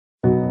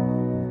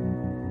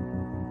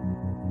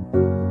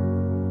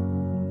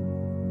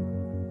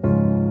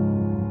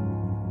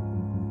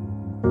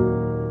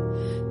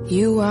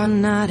You are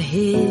not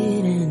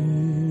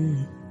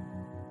hidden.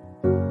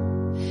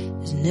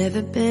 There's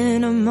never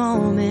been a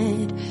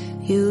moment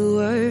you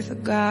were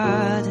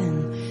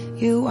forgotten.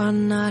 You are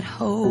not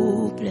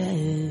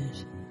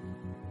hopeless.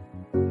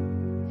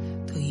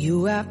 Though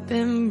you have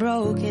been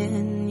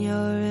broken,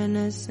 your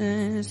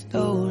innocence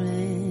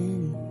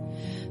stolen,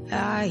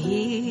 I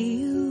hear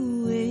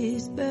you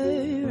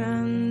whisper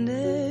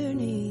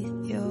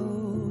underneath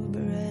your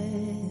breath.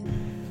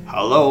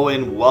 Hello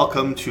and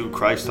welcome to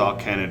Christ Talk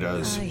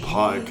Canada's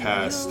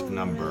podcast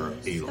number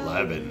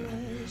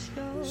 11.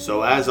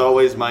 So as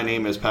always, my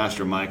name is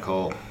Pastor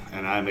Michael,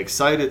 and I'm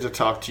excited to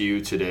talk to you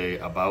today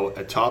about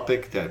a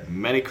topic that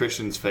many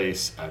Christians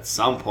face at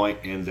some point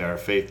in their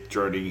faith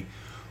journey,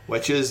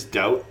 which is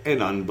doubt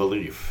and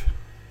unbelief.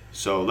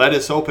 So let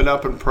us open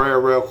up in prayer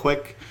real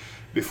quick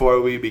before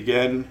we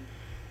begin.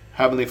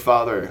 Heavenly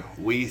Father,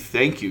 we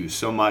thank you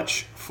so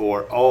much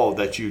for all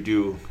that you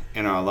do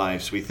in our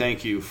lives. We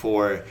thank you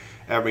for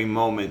every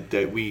moment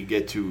that we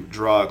get to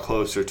draw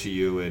closer to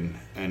you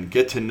and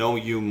get to know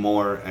you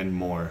more and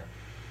more.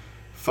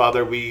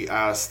 Father, we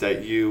ask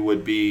that you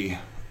would be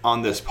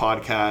on this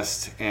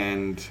podcast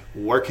and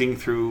working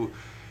through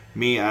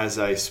me as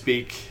I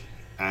speak,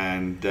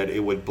 and that it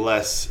would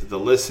bless the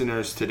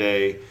listeners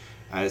today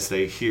as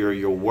they hear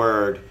your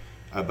word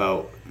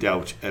about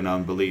doubt and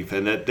unbelief,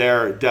 and that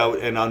their doubt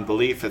and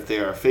unbelief, if they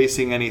are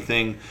facing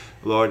anything,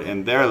 Lord,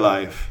 in their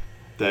life,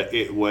 that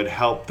it would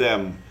help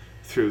them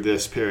through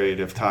this period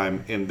of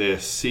time in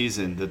this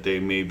season that they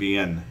may be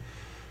in.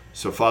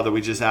 So Father,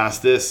 we just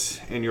ask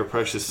this in your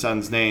precious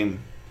Son's name,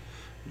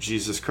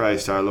 Jesus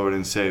Christ, our Lord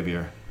and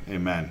Savior.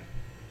 Amen.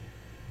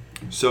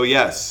 So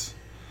yes,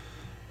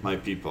 my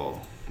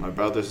people, my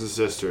brothers and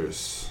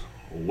sisters,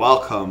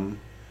 welcome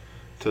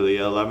to the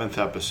 11th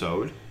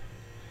episode.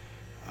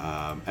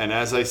 And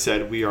as I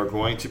said, we are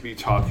going to be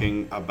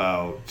talking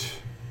about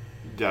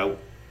doubt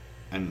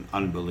and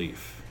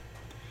unbelief.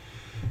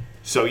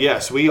 So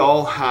yes, we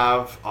all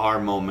have our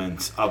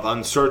moments of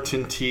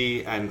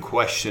uncertainty and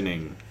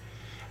questioning.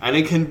 And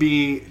it can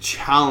be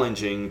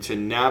challenging to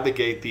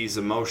navigate these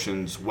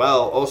emotions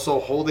while also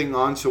holding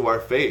on to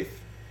our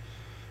faith.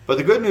 But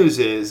the good news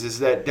is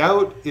that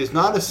doubt is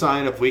not a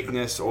sign of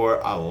weakness or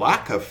a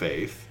lack of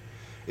faith.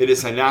 It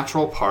is a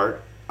natural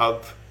part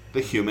of the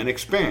human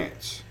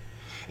experience.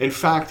 In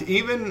fact,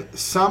 even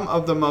some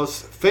of the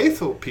most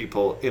faithful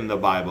people in the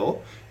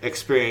Bible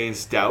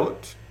experience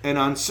doubt and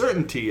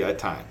uncertainty at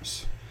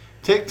times.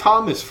 Take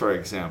Thomas, for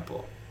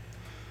example.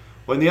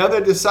 When the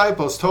other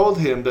disciples told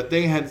him that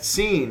they had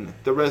seen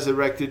the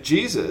resurrected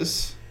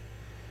Jesus,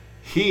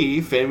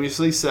 he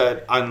famously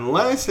said,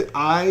 "Unless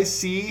I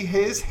see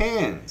his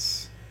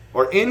hands,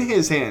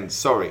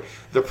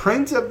 the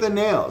print of the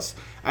nails,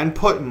 and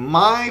put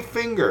my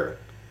finger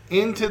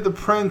into the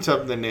print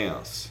of the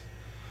nails,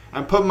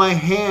 and put my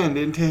hand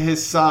into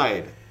his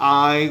side,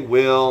 I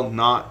will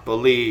not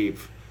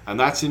believe." And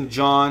that's in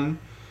John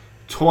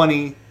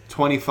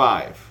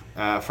 20:25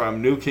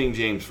 from New King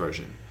James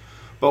Version.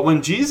 But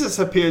when Jesus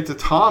appeared to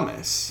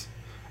Thomas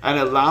and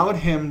allowed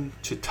him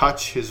to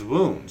touch his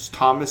wounds,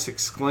 Thomas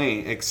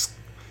exclaimed,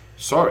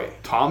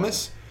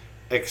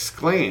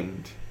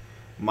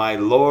 "My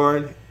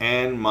Lord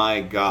and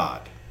my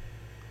God."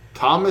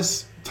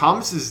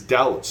 Thomas's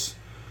doubts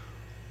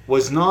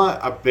was not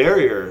a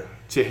barrier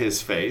to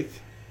his faith.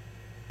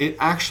 It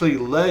actually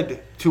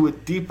led to a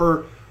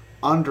deeper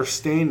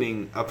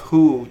understanding of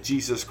who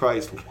Jesus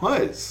Christ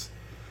was.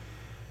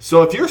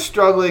 So if you're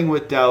struggling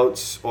with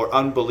doubts or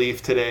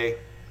unbelief today,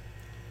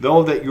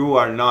 know that you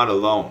are not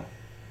alone.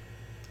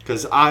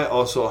 Because I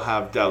also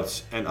have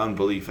doubts and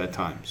unbelief at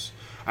times.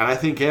 And I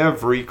think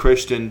every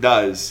Christian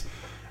does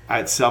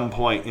at some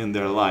point in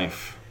their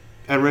life.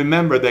 And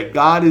remember that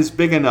God is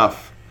big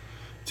enough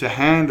to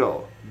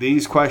handle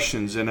these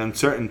questions and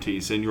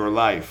uncertainties in your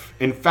life.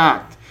 In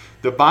fact,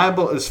 the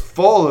Bible is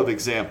full of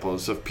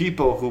examples of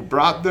people who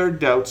brought their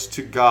doubts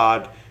to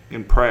God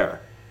in prayer.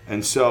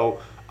 And so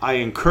I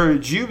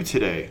encourage you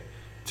today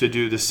to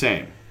do the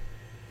same.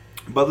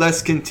 But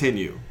let's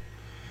continue.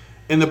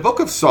 In the book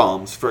of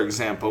Psalms, for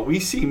example, we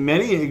see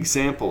many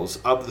examples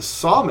of the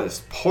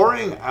psalmist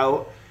pouring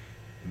out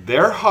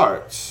their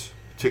hearts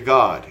to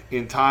God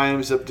in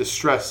times of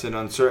distress and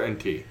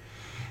uncertainty.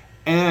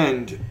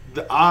 And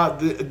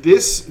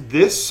this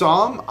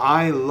psalm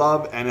I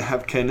love and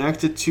have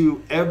connected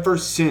to ever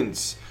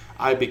since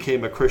I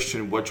became a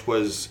Christian, which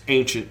was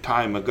ancient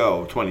time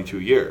ago, 22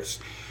 years.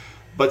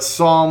 But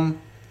Psalm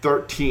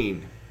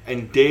 13,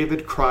 and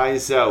David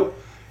cries out,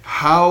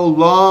 "How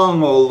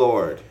long, O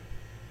Lord?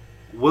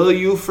 Will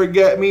you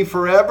forget me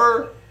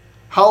forever?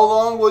 How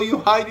long will you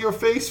hide your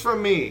face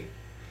from me?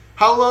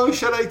 How long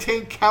should I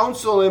take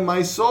counsel in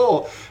my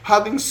soul,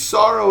 having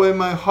sorrow in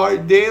my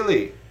heart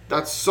daily?"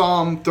 That's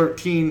Psalm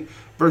 13,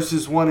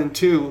 verses 1 and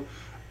 2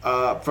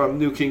 from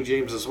New King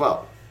James as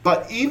well.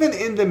 But even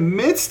in the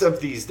midst of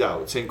these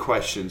doubts and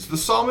questions, the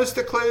psalmist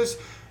declares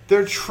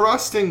their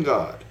trust in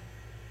God.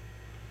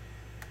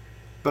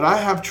 "But I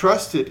have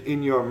trusted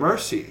in your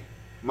mercy.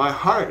 My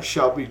heart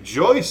shall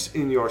rejoice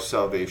in your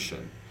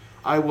salvation.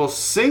 I will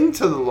sing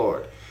to the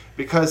Lord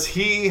because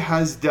he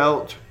has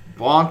dealt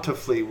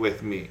bountifully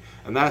with me.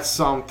 And that's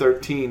Psalm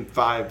 13,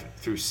 5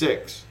 through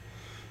 6.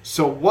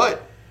 So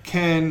what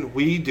can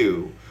we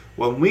do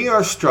when we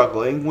are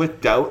struggling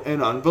with doubt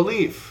and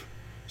unbelief?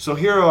 So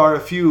here are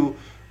a few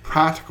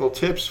practical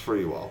tips for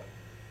you all.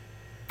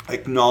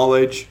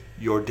 Acknowledge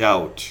your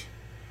doubt.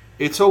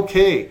 It's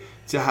okay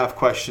to have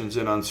questions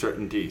and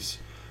uncertainties,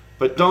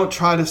 but don't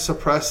try to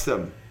suppress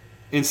them.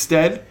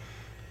 Instead,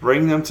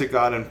 bring them to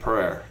God in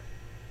prayer.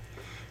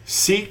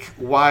 Seek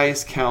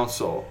wise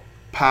counsel.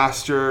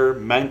 Pastor,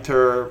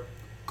 mentor,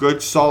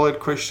 good solid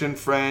Christian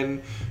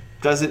friend,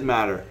 doesn't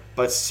matter.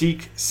 But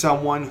seek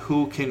someone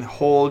who can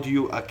hold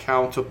you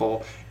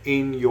accountable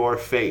in your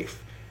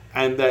faith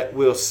and that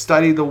will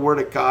study the Word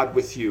of God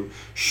with you,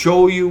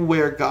 show you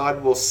where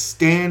God will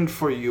stand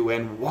for you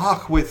and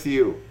walk with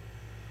you.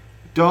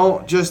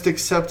 Don't just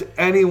accept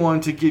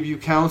anyone to give you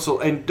counsel,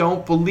 and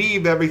don't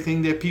believe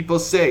everything that people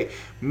say.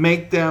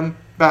 Make them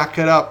back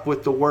it up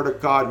with the Word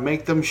of God.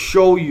 Make them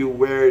show you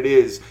where it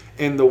is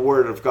in the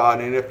Word of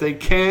God. And if they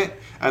can't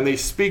and they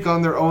speak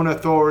on their own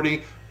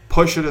authority,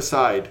 push it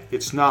aside.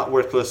 It's not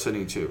worth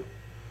listening to.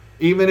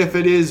 Even if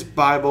it is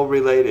Bible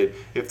related,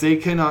 if they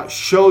cannot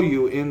show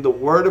you in the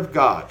Word of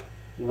God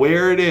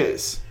where it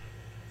is,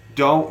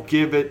 don't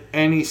give it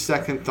any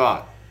second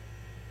thought.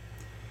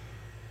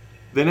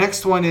 The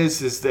next one is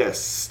this.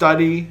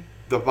 Study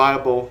the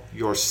Bible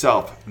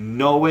yourself.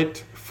 Know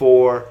it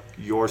for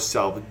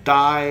yourself.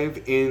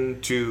 Dive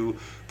into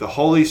the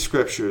Holy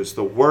Scriptures,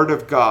 the Word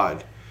of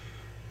God,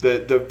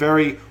 the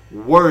very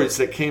words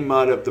that came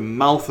out of the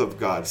mouth of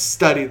God.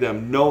 Study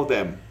them, know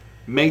them,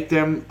 make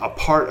them a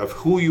part of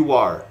who you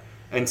are,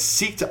 and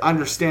seek to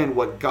understand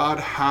what God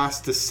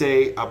has to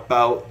say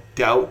about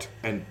doubt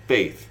and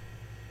faith.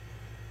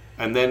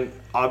 And then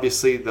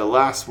obviously the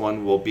last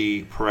one will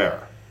be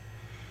prayer.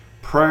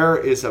 Prayer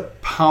is a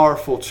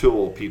powerful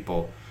tool,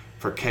 people,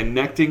 for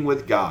connecting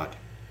with God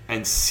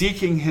and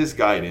seeking His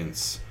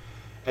guidance.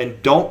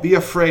 And don't be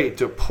afraid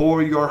to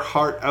pour your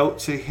heart out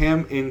to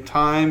Him in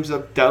times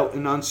of doubt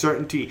and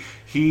uncertainty.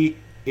 He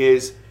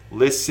is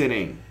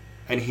listening,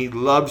 and He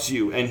loves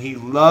you, and He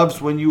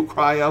loves when you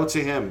cry out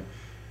to Him,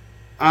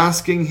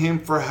 asking Him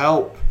for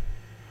help.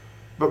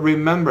 But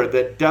remember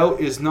that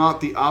doubt is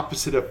not the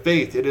opposite of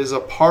faith. It is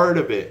a part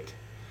of it.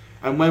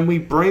 And when we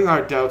bring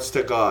our doubts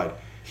to God,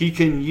 He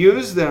can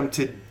use them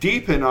to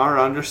deepen our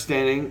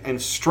understanding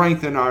and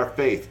strengthen our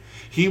faith.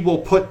 He will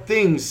put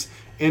things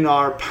in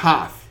our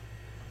path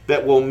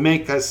that will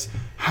make us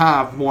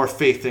have more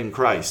faith in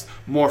Christ,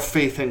 more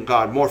faith in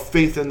God, more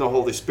faith in the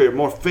Holy Spirit,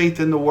 more faith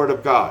in the Word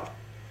of God.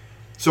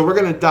 So we're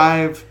going to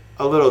dive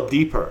a little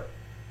deeper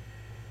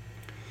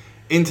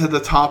into the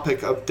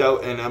topic of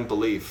doubt and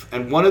unbelief.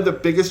 And one of the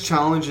biggest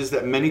challenges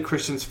that many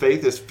Christians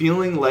face is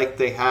feeling like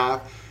they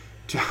have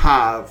to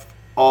have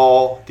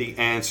all the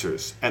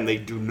answers, and they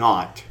do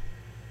not.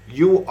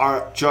 You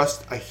are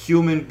just a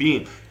human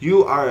being.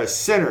 You are a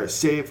sinner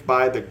saved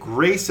by the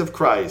grace of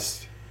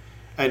Christ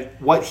and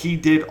what He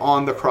did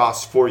on the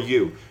cross for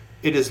you.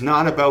 It is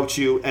not about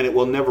you, and it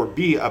will never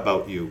be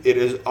about you. It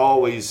is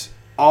always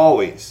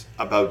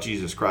about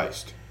Jesus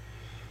Christ.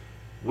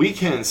 We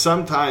can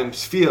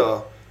sometimes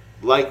feel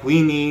like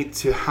we need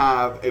to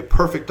have a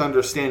perfect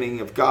understanding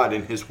of God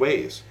and His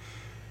ways,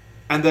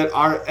 and that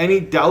any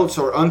doubts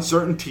or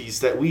uncertainties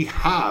that we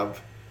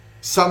have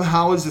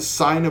somehow is a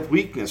sign of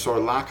weakness or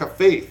lack of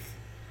faith.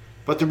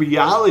 But the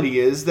reality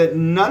is that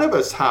none of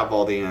us have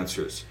all the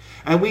answers,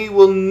 and we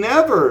will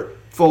never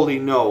fully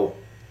know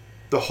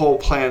the whole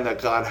plan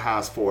that God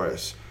has for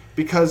us,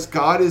 because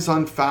God is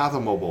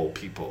unfathomable,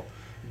 people.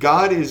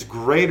 God is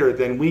greater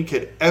than we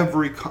could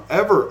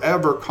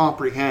ever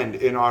comprehend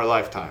in our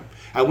lifetime.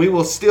 And we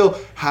will still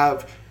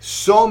have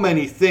so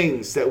many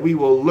things that we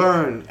will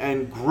learn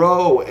and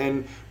grow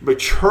and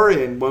mature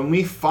in when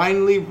we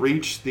finally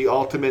reach the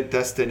ultimate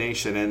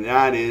destination, and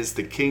that is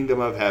the kingdom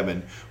of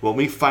heaven, when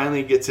we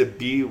finally get to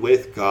be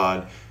with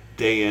God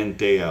day in,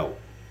 day out.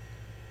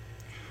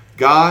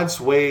 God's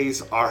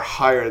ways are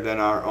higher than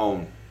our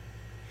own.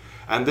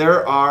 And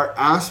there are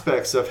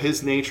aspects of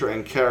His nature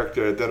and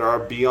character that are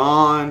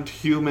beyond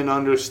human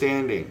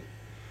understanding.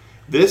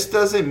 This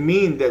doesn't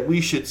mean that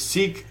we shouldn't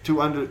seek to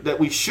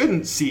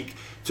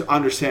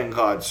understand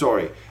God,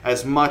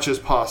 as much as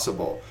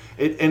possible.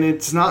 And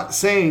it's not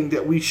saying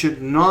that we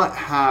should not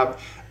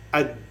have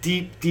a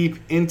deep,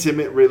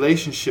 intimate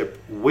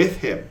relationship with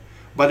Him.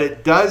 But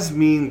it does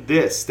mean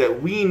this,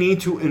 that we need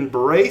to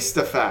embrace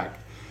the fact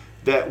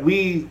that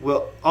we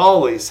will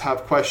always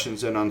have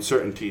questions and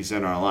uncertainties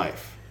in our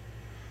life.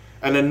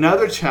 And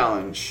another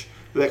challenge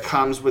that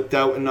comes with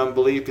doubt and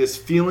unbelief is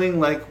feeling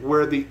like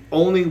we're the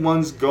only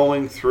ones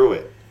going through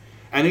it.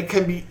 And it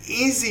can be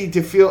easy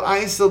to feel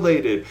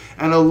isolated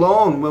and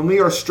alone when we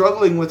are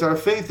struggling with our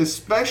faith,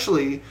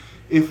 especially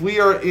if we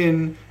are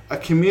in a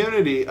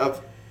community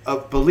of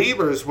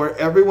believers where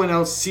everyone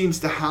else seems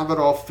to have it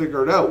all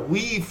figured out.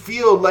 We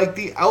feel like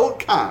the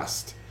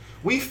outcast.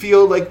 We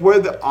feel like we're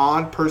the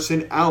odd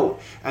person out.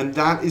 And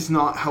that is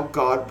not how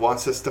God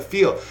wants us to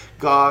feel.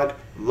 God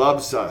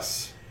loves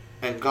us.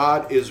 and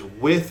God is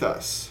with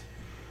us.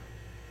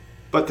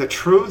 But the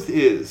truth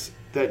is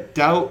that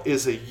doubt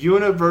is a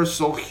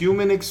universal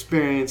human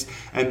experience,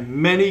 and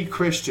many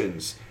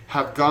Christians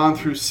have gone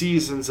through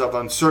seasons of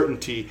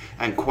uncertainty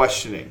and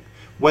questioning.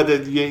 Whether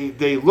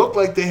they look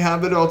like they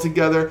have it all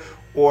together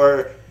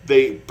or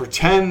they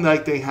pretend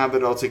like they have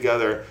it all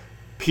together,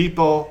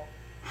 people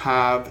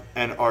have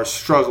and are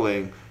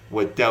struggling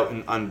with doubt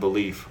and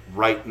unbelief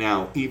right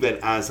now, even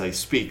as I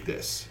speak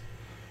this.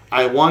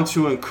 I want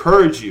to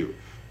encourage you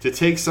to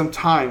take some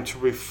time to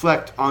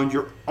reflect on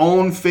your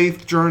own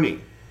faith journey.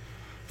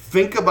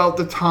 Think about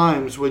the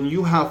times when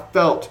you have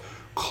felt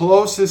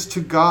closest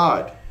to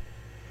God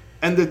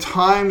and the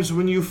times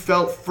when you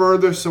felt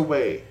furthest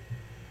away.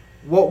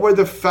 What were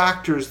the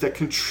factors that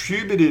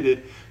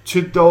contributed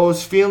to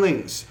those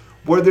feelings?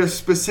 Were there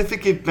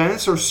specific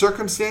events or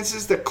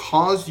circumstances that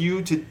caused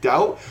you to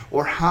doubt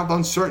or have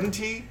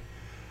uncertainty?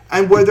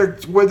 And were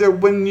there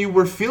when you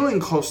were feeling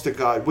close to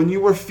God, when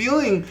you were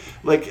feeling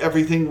like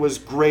everything was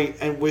great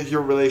and with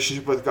your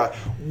relationship with God,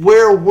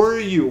 where were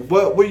you?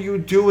 What were you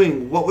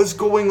doing? What was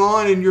going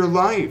on in your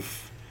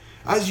life?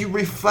 As you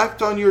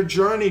reflect on your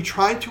journey,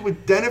 try to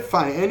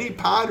identify any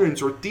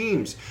patterns or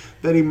themes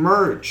that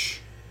emerge.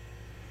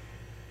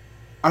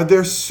 Are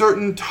there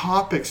certain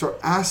topics or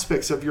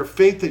aspects of your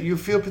faith that you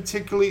feel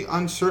particularly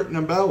uncertain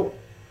about?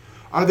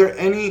 Are there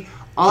any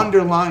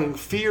underlying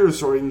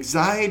fears or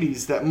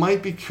anxieties that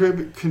might be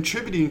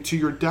contributing to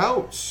your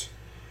doubts?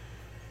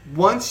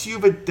 Once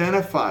you've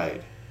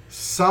identified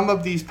some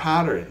of these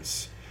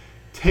patterns,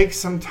 take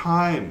some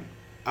time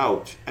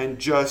out and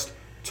just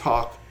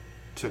talk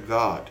to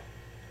God.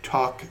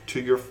 Talk to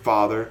your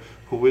Father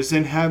who is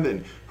in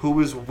heaven, who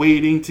is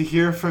waiting to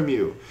hear from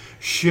you.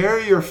 Share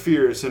your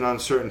fears and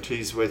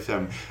uncertainties with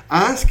him.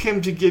 Ask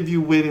him to give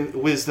you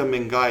wisdom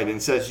and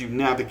guidance as you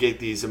navigate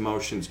these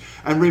emotions.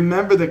 And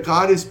remember that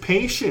God is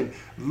patient,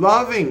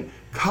 loving,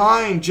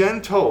 kind,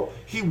 gentle.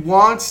 He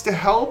wants to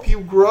help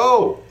you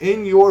grow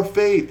in your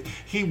faith.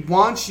 He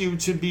wants you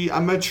to be a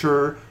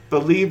mature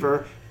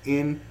believer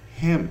in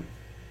him.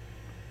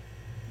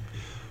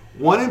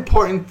 One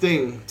important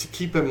thing to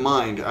keep in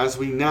mind as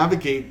we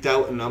navigate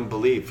doubt and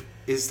unbelief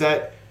is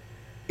that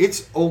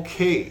it's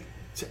okay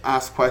to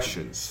ask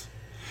questions.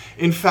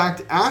 In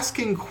fact,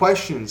 asking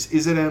questions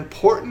is an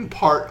important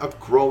part of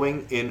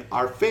growing in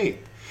our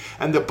faith.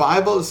 And the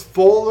Bible is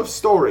full of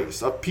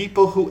stories of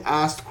people who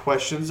asked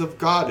questions of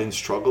God and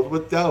struggled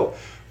with doubt,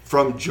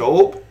 from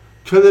Job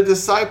to the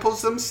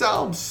disciples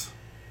themselves.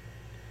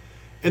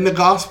 In the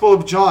Gospel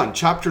of John,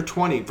 chapter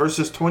 20,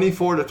 verses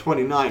 24 to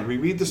 29, we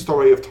read the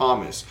story of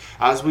Thomas,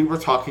 as we were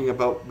talking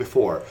about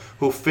before,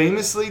 who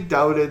famously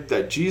doubted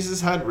that Jesus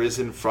had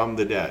risen from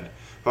the dead.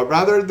 But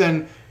rather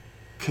than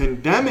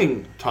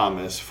condemning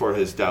Thomas for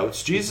his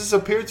doubts, Jesus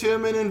appeared to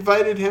him and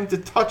invited him to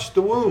touch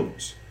the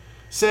wounds,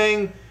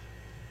 saying,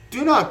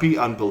 "Do not be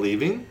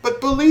unbelieving, but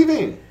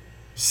believing."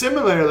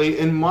 Similarly,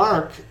 in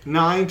Mark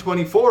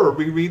 9:24,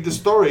 we read the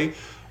story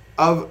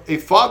of a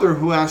father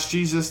who asked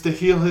Jesus to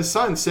heal his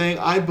son, saying,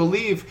 "I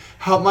believe,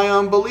 help my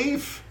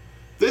unbelief."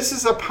 This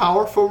is a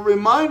powerful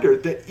reminder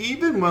that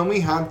even when we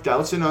have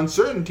doubts and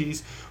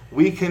uncertainties,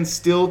 we can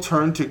still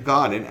turn to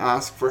God and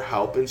ask for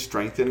help in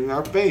strengthening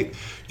our faith.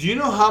 Do you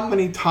know how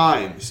many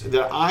times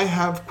that I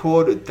have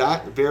quoted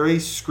that very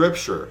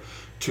scripture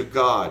to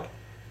God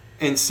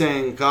and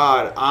saying,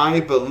 "God, I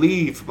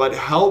believe, but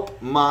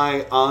help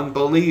my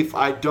unbelief.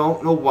 I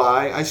don't know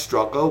why I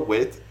struggle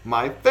with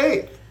my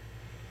faith."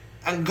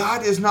 And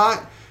God is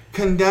not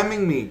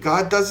condemning me.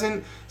 God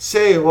doesn't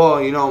say,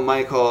 "Well,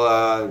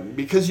 Michael,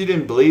 because you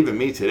didn't believe in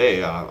me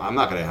today, I'm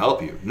not going to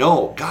help you."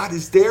 No, God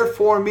is there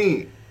for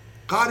me.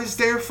 God is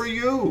there for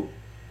you.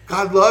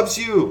 God loves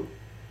you.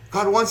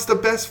 God wants the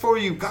best for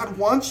you. God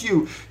wants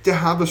you to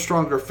have a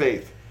stronger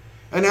faith.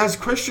 And as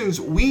Christians,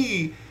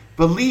 we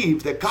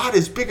believe that God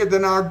is bigger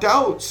than our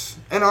doubts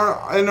and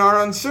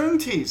our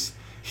uncertainties.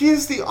 He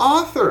is the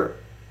author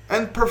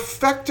and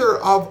perfecter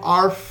of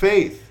our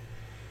faith.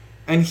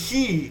 And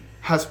he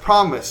has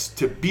promised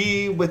to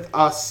be with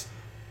us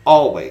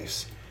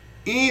always,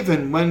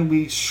 even when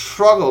we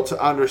struggle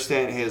to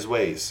understand his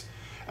ways.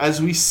 As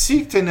we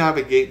seek to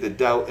navigate the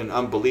doubt and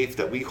unbelief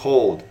that we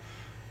hold,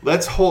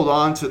 let's hold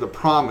on to the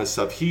promise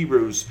of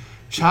Hebrews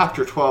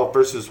chapter 12,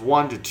 verses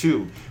 1 to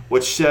 2,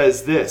 which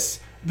says this: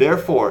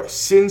 "Therefore,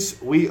 since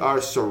we are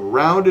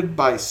surrounded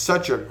by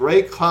such a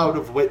great cloud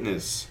of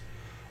witness,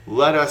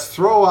 let us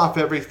throw off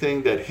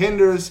everything that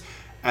hinders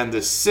and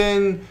the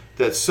sin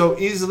that so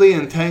easily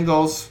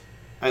entangles,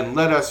 and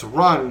let us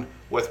run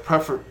with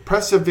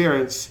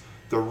perseverance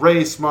the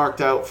race marked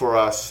out for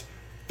us,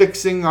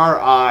 fixing our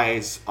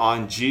eyes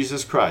on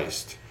Jesus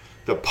Christ,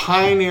 the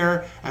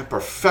pioneer and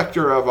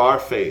perfecter of our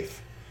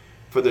faith.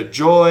 For the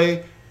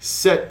joy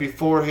set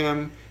before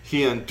him,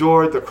 he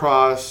endured the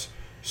cross,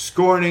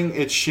 scorning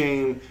its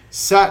shame,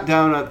 sat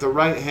down at the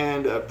right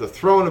hand of the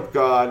throne of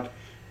God."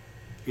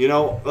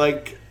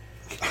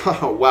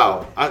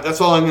 Wow.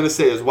 That's all I'm going to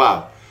say is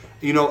wow.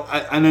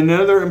 And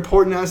another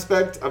important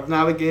aspect of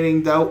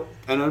navigating doubt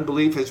and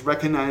unbelief is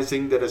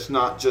recognizing that it's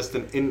not just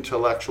an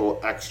intellectual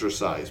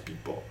exercise,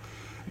 people.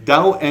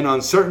 Doubt and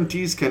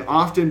uncertainties can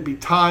often be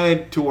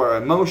tied to our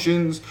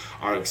emotions,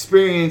 our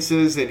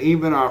experiences, and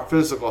even our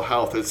physical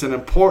health. It's an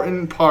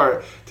important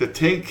part to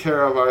take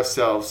care of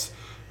ourselves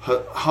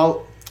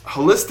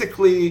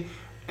holistically,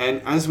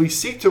 and as we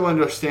seek to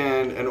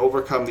understand and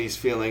overcome these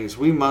feelings,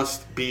 we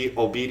must be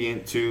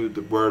obedient to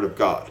the Word of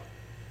God.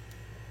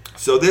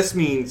 So this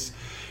means,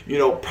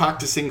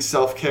 practicing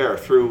self-care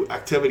through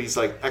activities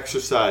like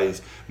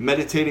exercise,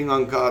 meditating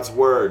on God's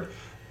Word,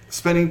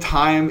 spending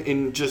time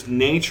in just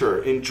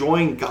nature,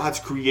 enjoying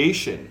God's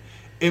creation.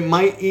 It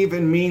might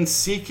even mean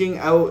seeking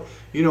out,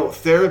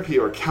 therapy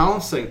or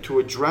counseling to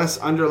address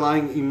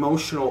underlying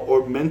emotional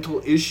or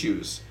mental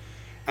issues.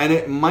 And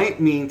it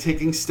might mean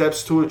taking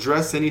steps to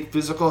address any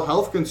physical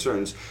health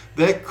concerns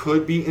that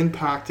could be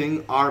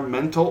impacting our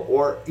mental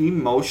or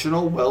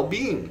emotional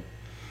well-being.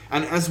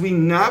 And as we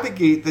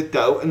navigate the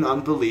doubt and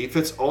unbelief,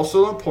 it's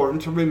also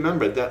important to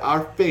remember that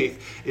our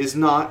faith is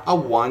not a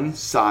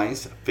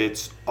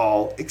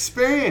one-size-fits-all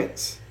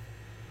experience.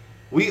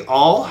 We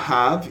all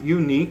have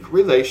unique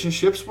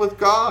relationships with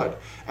God,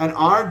 and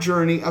our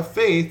journey of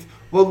faith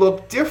will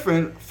look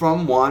different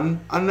from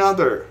one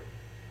another.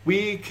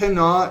 We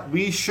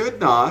should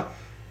not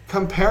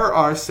compare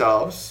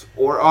ourselves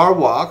or our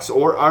walks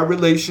or our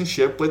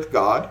relationship with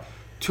God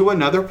to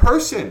another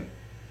person.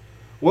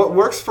 What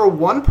works for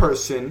one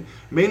person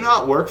may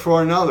not work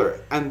for another,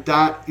 and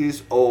that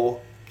is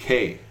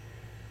okay.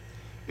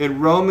 In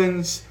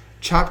Romans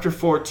chapter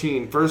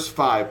 14, verse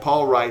 5,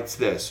 Paul writes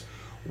this: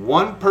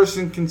 "One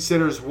person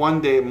considers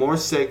one day more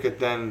sacred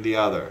than the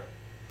other.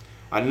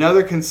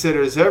 Another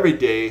considers every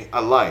day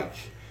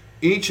alike.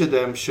 Each of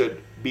them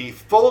should be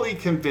fully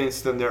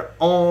convinced in their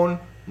own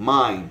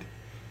mind."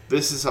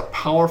 This is a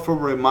powerful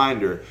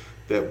reminder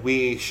that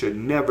we should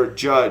never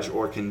judge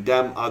or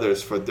condemn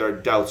others for their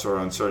doubts or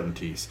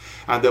uncertainties,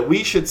 and that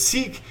we should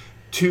seek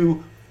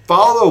to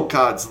follow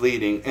God's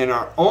leading in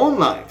our own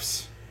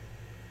lives.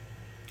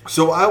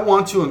 So I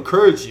want to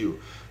encourage you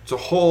to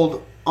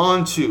hold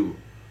on to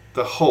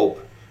the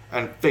hope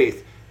and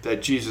faith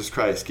that Jesus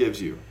Christ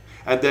gives you,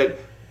 and that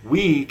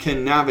we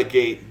can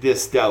navigate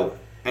this doubt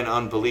and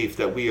unbelief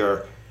that we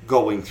are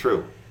going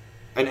through.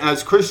 And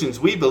as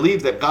Christians, we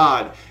believe that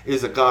God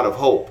is a God of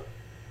hope,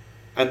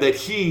 and that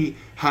He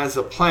has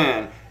a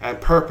plan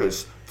and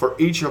purpose for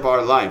each of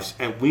our lives,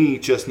 and we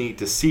just need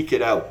to seek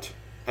it out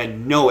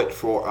and know it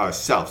for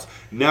ourselves.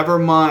 Never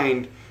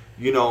mind,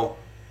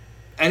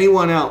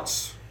 anyone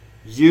else.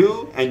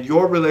 You and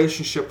your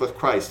relationship with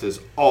Christ is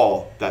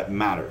all that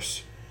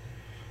matters.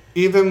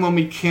 Even when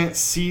we can't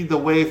see the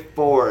way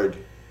forward,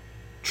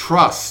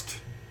 trust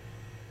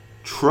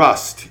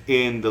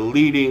in the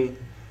leading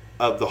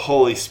of the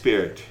Holy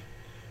Spirit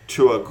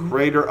to a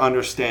greater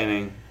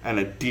understanding and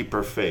a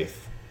deeper faith.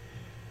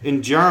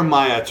 In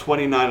Jeremiah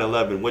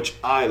 29:11, which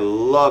I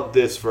love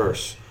this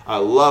verse.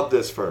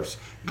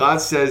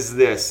 God says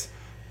this: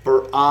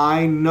 "For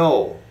I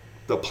know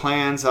the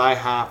plans I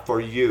have for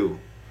you,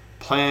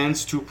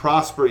 plans to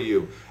prosper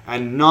you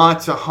and not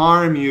to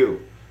harm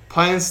you,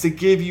 plans to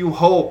give you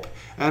hope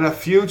and a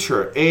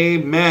future."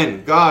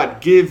 Amen.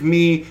 God, give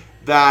me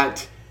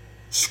that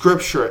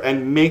scripture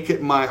and make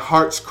it my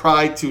heart's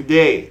cry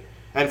today,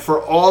 and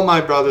for all my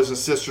brothers and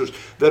sisters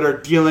that are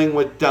dealing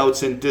with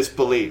doubts and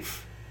disbelief.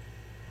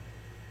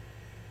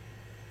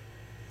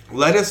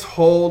 Let us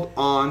hold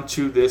on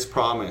to this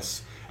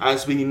promise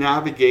as we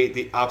navigate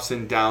the ups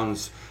and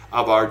downs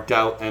of our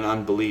doubt and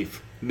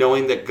unbelief,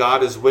 knowing that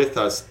God is with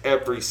us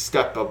every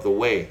step of the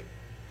way.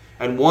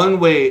 And one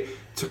way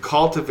to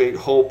cultivate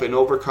hope and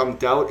overcome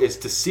doubt is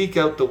to seek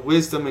out the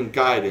wisdom and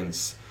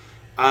guidance,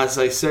 as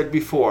I said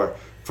before,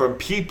 from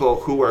people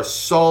who are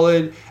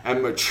solid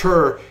and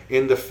mature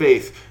in the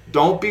faith.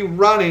 Don't be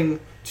running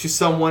to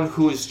someone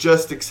who has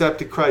just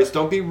accepted Christ.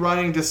 Don't be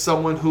running to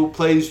someone who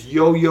plays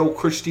yo-yo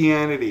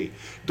Christianity.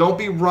 Don't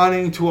be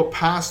running to a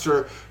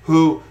pastor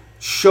who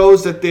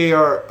shows that they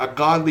are a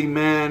godly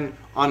man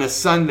on a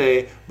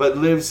Sunday, but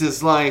lives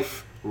his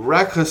life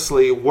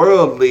recklessly,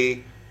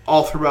 worldly,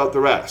 all throughout the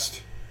rest.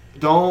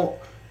 Don't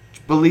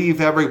believe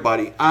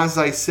everybody. As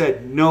I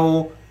said,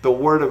 know the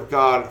Word of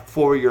God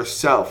for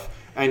yourself,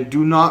 and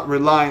do not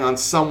rely on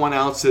someone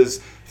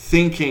else's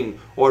thinking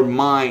or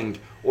mind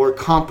or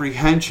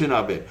comprehension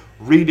of it.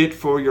 Read it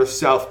for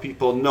yourself,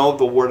 people. Know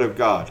the Word of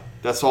God.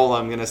 That's all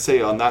I'm going to say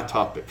on that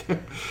topic.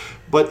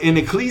 But in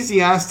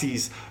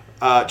Ecclesiastes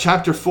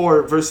chapter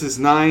 4, verses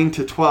 9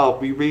 to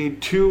 12, we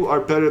read, "Two are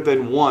better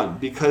than one,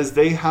 because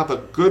they have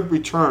a good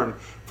return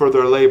for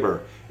their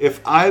labor. If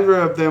either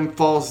of them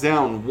falls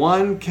down,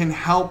 one can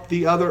help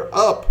the other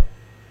up.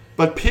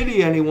 But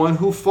pity anyone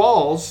who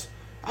falls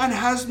and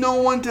has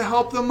no one to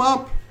help them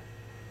up."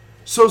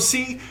 So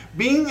see,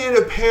 being in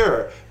a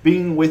pair,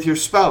 being with your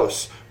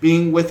spouse,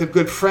 being with a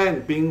good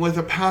friend, being with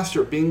a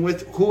pastor, being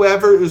with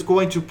whoever is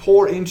going to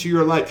pour into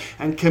your life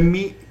and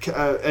commit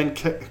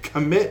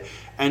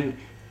and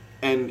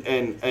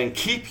and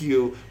keep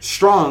you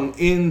strong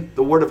in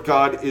the Word of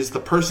God is the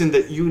person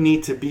that you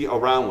need to be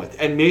around with.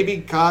 And maybe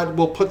God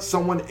will put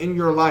someone in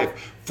your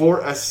life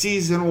for a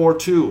season or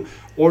two,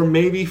 or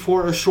maybe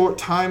for a short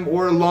time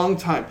or a long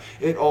time.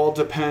 It all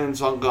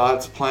depends on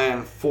God's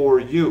plan for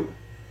you.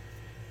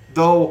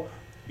 Though,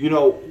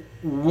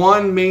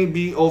 one may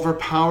be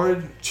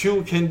overpowered,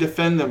 two can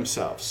defend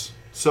themselves.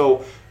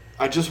 So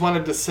I just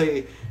wanted to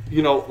say,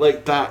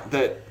 like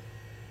that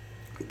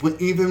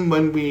even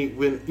when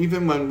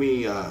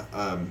we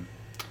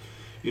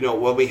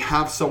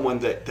have someone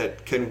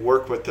that can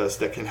work with us,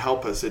 that can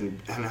help us and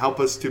help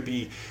us to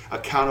be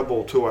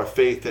accountable to our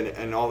faith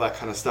and all that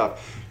kind of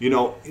stuff.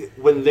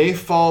 When they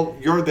fall,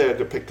 you're there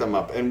to pick them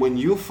up. And when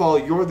you fall,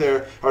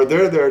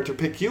 they're there to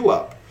pick you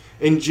up.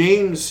 In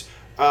James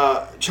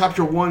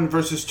chapter 1,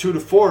 verses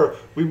 2-4,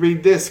 we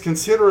read this: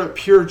 "Consider it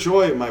pure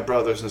joy, my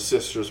brothers and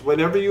sisters,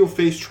 whenever you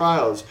face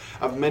trials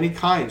of many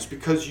kinds,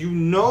 because you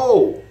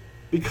know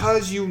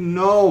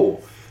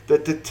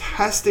that the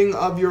testing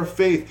of your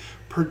faith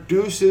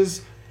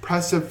produces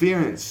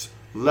perseverance.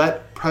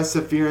 Let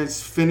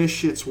perseverance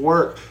finish its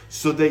work,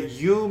 so that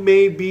you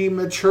may be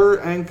mature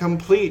and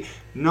complete,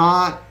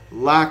 not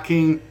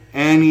lacking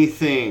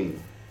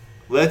anything."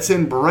 Let's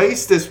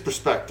embrace this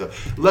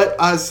perspective. Let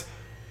us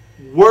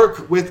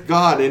work with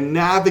God and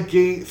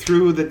navigate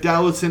through the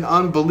doubts and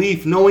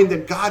unbelief, knowing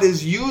that God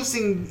is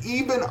using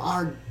even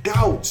our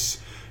doubts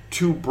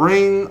to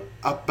bring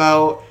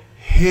about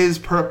His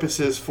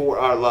purposes for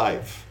our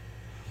life.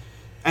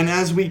 And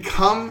as we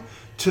come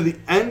to the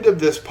end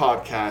of this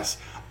podcast,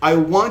 I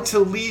want to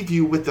leave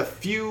you with a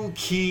few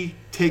key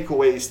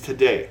takeaways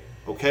today,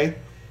 okay?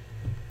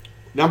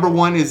 Number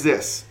one is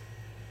this: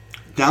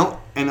 doubt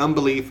and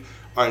unbelief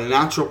are a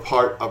natural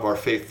part of our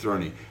faith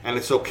journey, and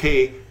it's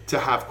okay to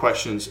have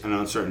questions and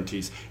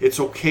uncertainties. It's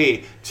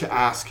okay to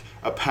ask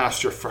a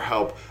pastor for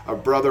help, a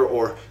brother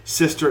or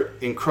sister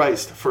in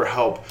Christ for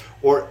help,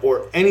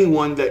 or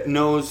anyone that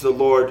knows the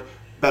Lord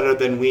better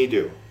than we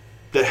do,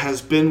 that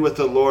has been with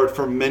the Lord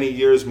for many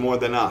years more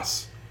than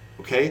us.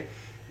 Okay?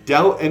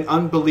 Doubt and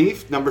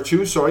unbelief can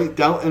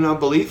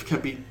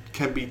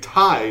be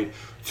tied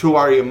to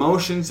our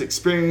emotions,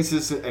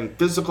 experiences, and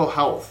physical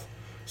health.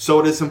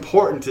 So it is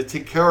important to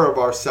take care of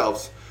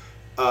ourselves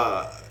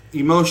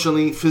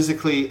emotionally,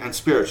 physically, and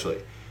spiritually.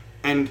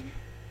 And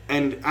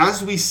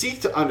as we seek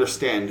to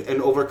understand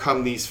and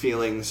overcome these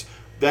feelings,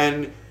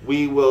 then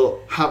we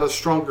will have a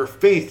stronger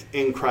faith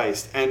in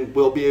Christ, and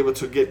we'll be able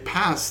to get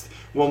past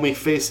when we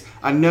face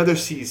another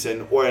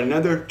season or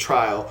another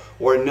trial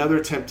or another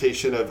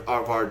temptation of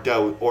our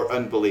doubt or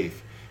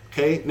unbelief.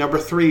 Okay? Number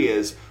 3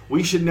 is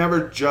we should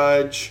never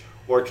judge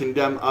or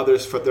condemn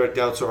others for their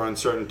doubts or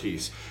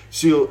uncertainties.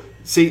 So,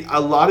 see,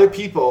 a lot of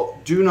people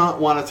do not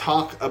want to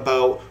talk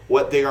about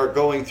what they are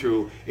going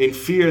through in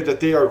fear that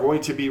they are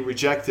going to be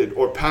rejected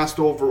or passed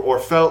over or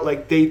felt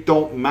like they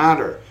don't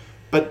matter.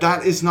 But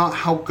that is not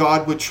how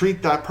God would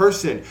treat that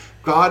person.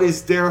 God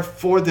is there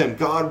for them.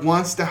 God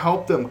wants to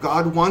help them.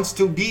 God wants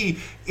to be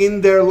in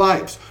their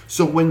lives.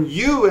 So when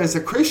you as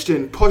a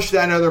Christian push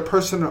that other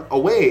person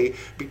away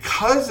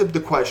because of the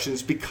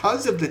questions,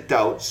 because of the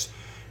doubts,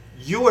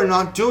 you are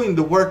not doing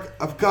the work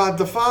of God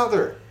the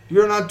Father.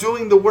 You're not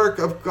doing the work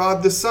of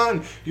God the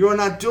Son. You're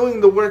not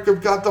doing the work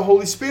of God the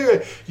Holy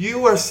Spirit.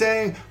 You are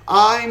saying,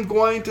 I'm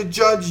going to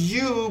judge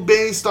you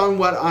based on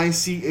what I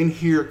see and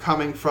hear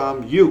coming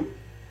from you.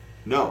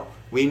 No,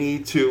 we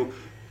need to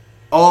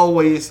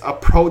always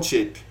approach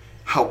it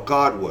how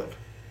God would.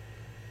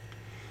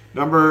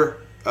 Number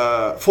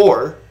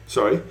 4,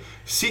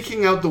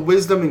 seeking out the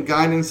wisdom and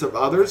guidance of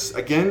others.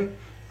 Again,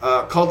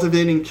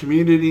 cultivating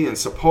community and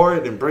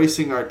support,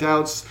 embracing our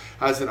doubts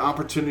as an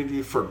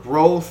opportunity for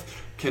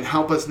growth can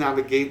help us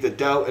navigate the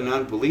doubt and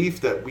unbelief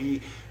that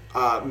we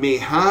may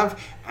have,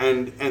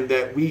 and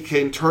that we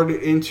can turn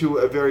it into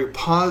a very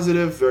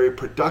positive, very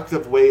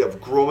productive way of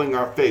growing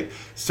our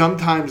faith.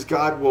 Sometimes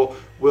God will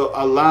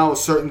allow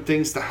certain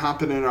things to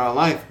happen in our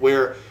life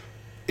where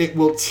it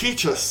will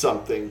teach us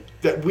something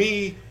that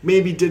we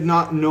maybe did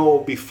not know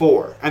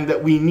before and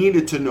that we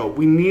needed to know.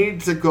 We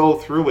need to go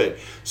through it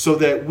so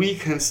that we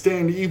can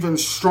stand even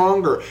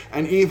stronger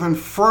and even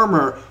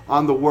firmer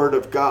on the Word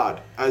of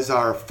God as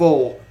our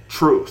full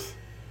truth.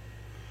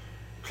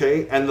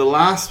 Okay, and the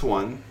last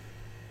one,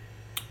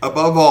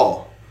 above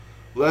all,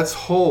 let's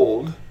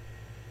hold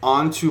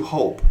on to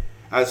hope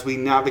as we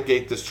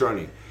navigate this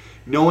journey,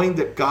 knowing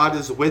that God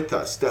is with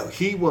us, that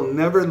He will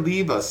never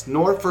leave us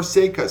nor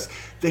forsake us,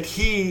 that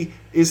He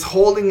is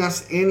holding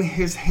us in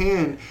His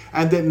hand,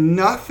 and that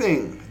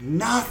nothing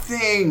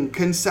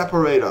can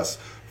separate us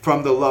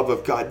from the love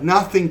of God.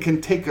 Nothing can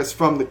take us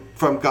from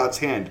God's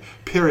hand.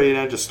 Period.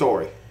 End of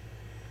story.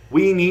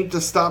 We need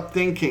to stop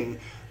thinking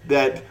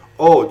that,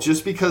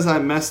 just because I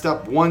messed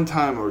up 1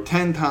 time or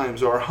 10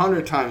 times or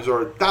 100 times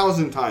or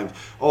 1,000 times,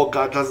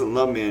 God doesn't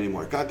love me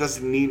anymore. God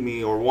doesn't need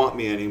me or want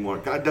me anymore.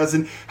 God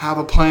doesn't have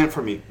a plan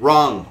for me.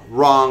 Wrong,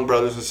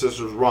 brothers and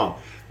sisters, wrong.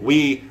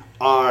 We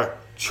are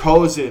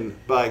chosen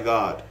by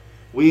God.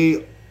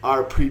 We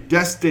are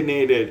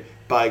predestinated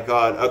by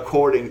God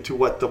according to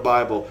what the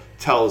Bible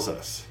tells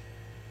us.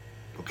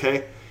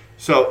 Okay?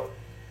 So,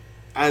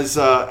 as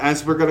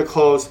we're going to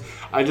close,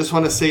 I just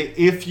want to say,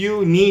 if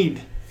you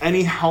need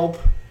any help,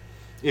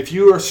 if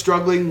you are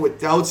struggling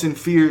with doubts and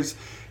fears,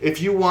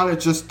 if you want to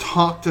just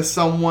talk to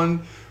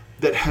someone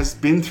that has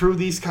been through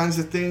these kinds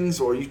of things,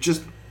 or you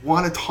just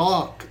want to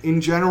talk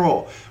in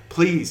general,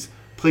 please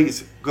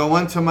go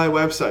onto my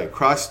website,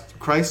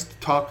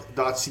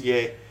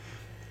 christtalk.ca,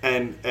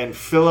 and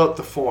fill out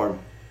the form.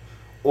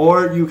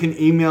 Or you can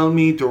email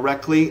me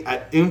directly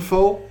at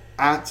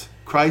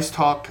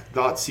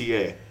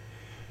info@christtalk.ca.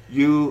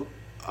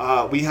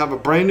 We have a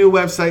brand new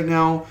website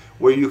now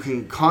where you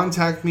can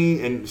contact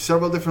me in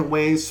several different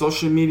ways,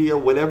 social media,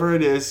 whatever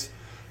it is.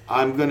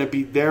 I'm going to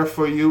be there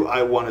for you.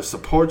 I want to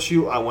support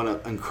you. I want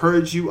to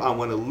encourage you. I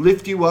want to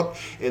lift you up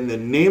in the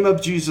name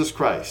of Jesus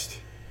Christ.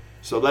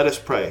 So let us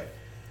pray.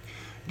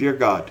 Dear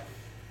God,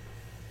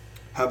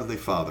 Heavenly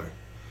Father,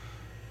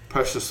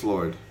 precious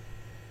Lord,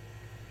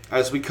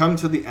 as we come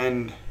to the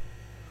end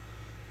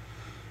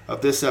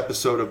of this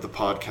episode of the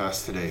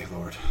podcast today,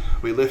 Lord,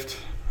 we lift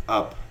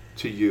up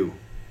to you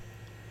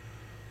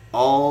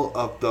all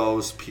of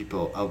those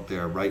people out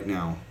there right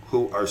now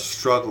who are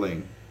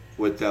struggling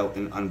with doubt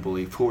and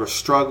unbelief, who are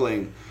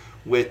struggling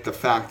with the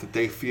fact that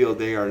they feel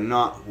they are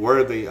not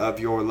worthy of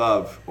your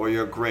love or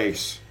your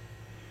grace.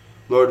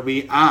 Lord,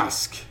 we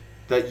ask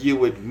that you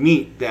would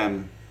meet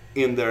them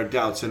in their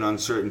doubts and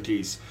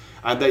uncertainties,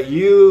 and that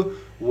you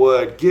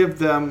would give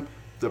them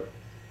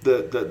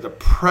the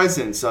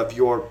presence of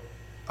your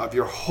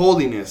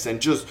holiness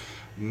and just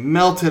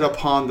melt it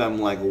upon them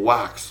like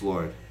wax,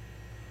 Lord.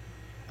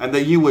 And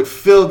that you would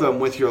fill them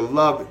with your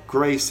love,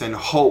 grace, and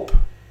hope.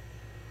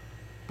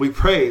 We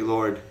pray,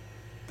 Lord,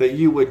 that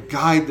you would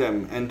guide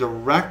them and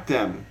direct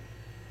them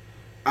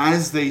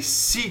as they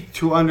seek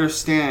to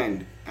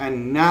understand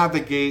and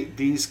navigate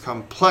these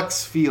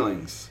complex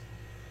feelings.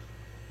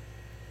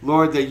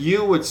 Lord, that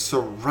you would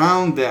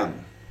surround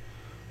them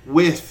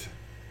with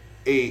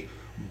a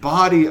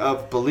body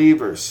of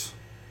believers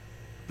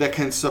that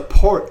can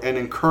support and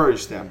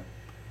encourage them.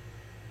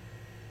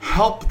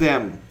 Help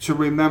them to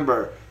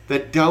remember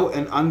that doubt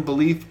and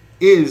unbelief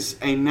is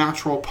a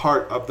natural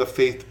part of the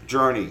faith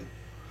journey,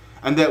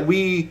 and that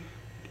we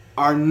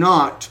are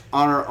not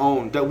on our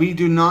own, that we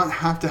do not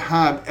have to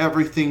have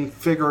everything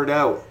figured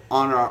out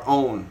on our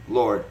own,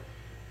 Lord,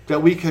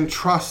 that we can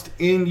trust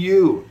in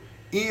you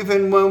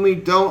even when we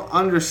don't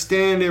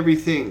understand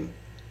everything.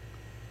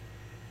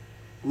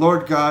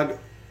 Lord God,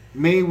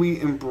 may we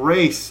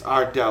embrace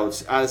our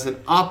doubts as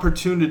an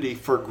opportunity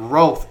for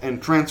growth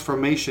and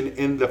transformation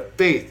in the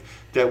faith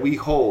that we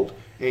hold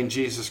in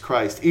Jesus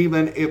Christ,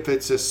 even if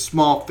it's a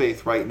small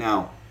faith right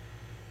now.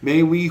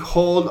 May we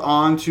hold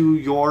on to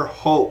your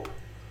hope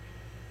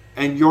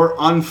and your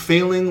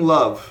unfailing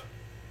love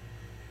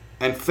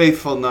and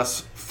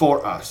faithfulness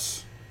for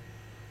us.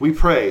 We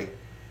pray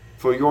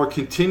for your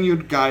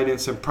continued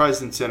guidance and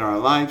presence in our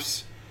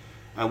lives,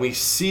 and we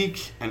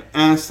seek and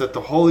ask that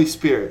the Holy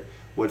Spirit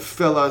would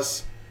fill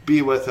us,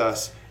 be with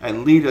us,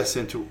 and lead us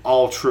into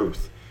all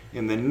truth.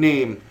 In the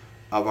name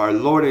of our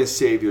Lord and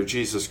Savior,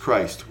 Jesus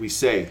Christ, we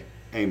say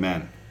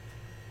amen.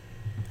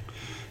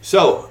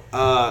 So,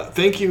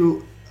 thank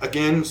you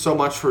again so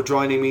much for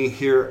joining me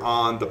here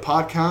on the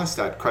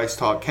podcast at Christ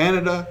Talk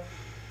Canada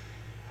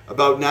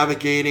about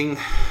navigating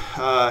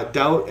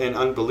doubt and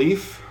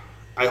unbelief.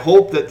 I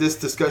hope that this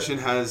discussion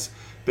has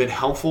been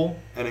helpful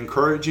and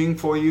encouraging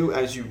for you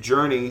as you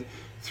journey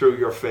through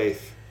your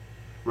faith.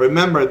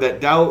 Remember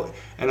that doubt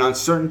and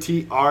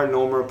uncertainty are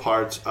normal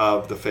parts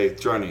of the faith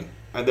journey,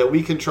 and that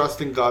we can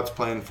trust in God's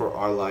plan for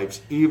our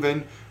lives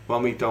even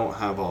when we don't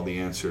have all the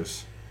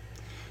answers.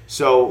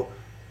 So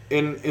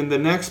in the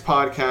next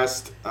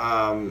podcast,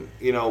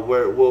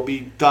 where we'll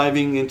be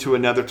diving into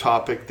another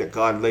topic that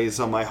God lays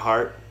on my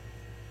heart.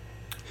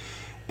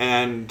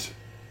 And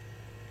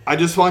I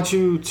just want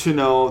you to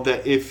know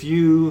that if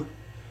you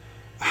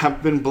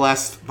have been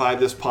blessed by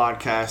this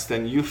podcast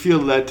and you feel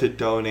led to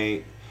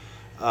donate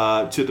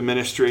to the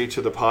ministry,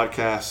 to the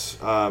podcast,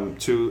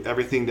 to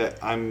everything that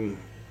I'm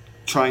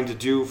trying to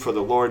do for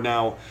the Lord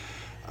now,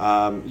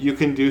 you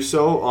can do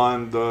so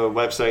on the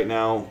website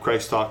now,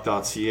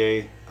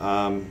 christtalk.ca.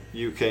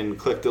 You can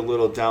click the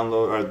little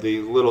download or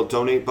the little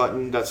donate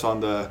button that's on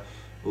the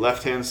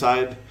left-hand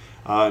side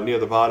near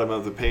the bottom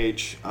of the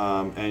page,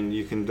 and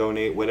you can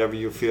donate whatever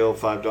you feel,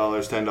 $5,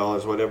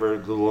 $10, whatever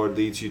the Lord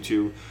leads you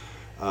to.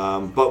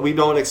 But we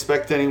don't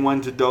expect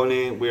anyone to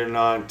donate. We're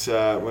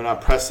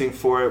not pressing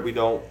for it. We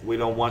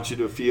don't want you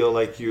to feel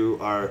like you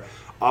are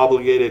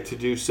obligated to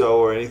do so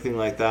or anything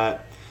like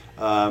that.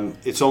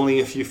 It's only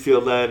if you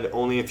feel led,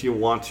 only if you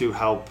want to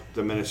help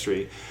the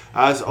ministry.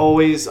 As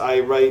always,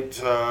 I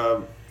write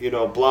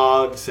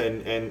blogs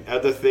and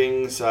other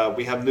things.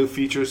 We have new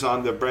features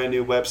on the brand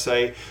new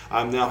website.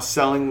 I'm now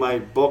selling my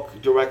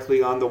book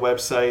directly on the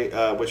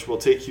website, which will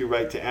take you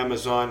right to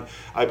Amazon.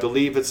 I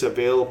believe it's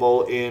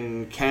available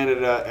in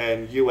Canada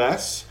and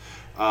US.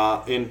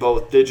 in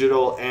both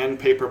digital and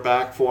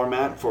paperback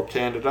format for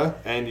Canada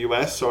and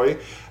US, and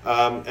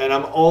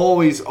I'm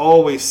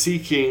always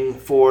seeking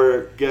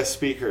for guest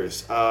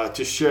speakers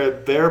to share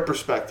their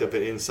perspective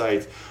and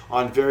insight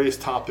on various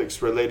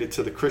topics related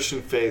to the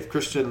Christian faith,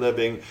 Christian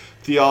living,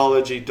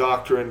 theology,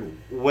 doctrine,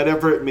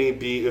 whatever it may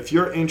be. If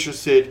you're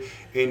interested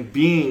in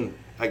being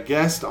a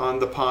guest on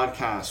the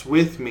podcast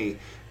with me,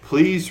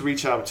 please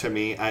reach out to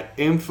me at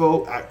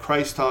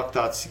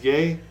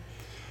info@christtalk.ca.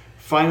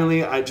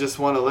 Finally, I just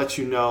want to let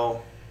you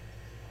know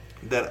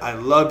that I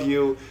love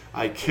you,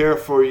 I care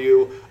for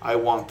you, I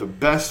want the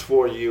best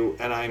for you,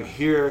 and I'm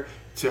here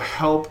to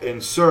help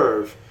and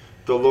serve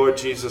the Lord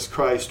Jesus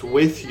Christ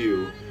with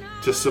you,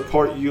 to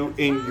support you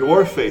in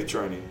your faith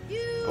journey.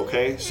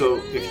 Okay?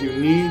 So if you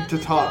need to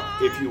talk,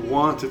 if you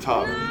want to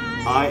talk,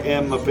 I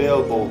am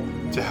available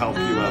to help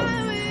you out.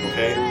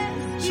 Okay?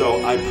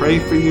 So I pray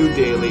for you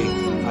daily.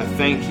 I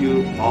thank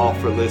you all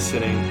for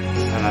listening,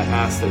 and I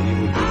ask that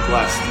you would be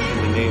blessed in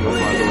the name of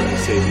our Lord and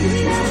Savior,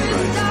 Jesus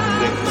Christ.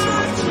 Thank you so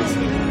much for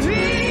listening.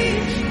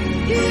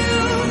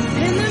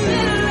 In the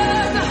middle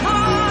of the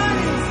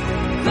hardest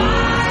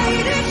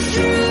fight, it's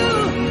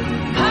true.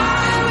 I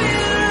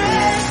will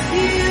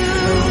rescue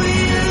you.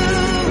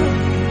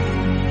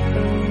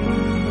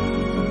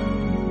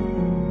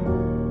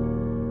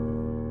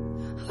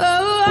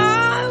 Oh.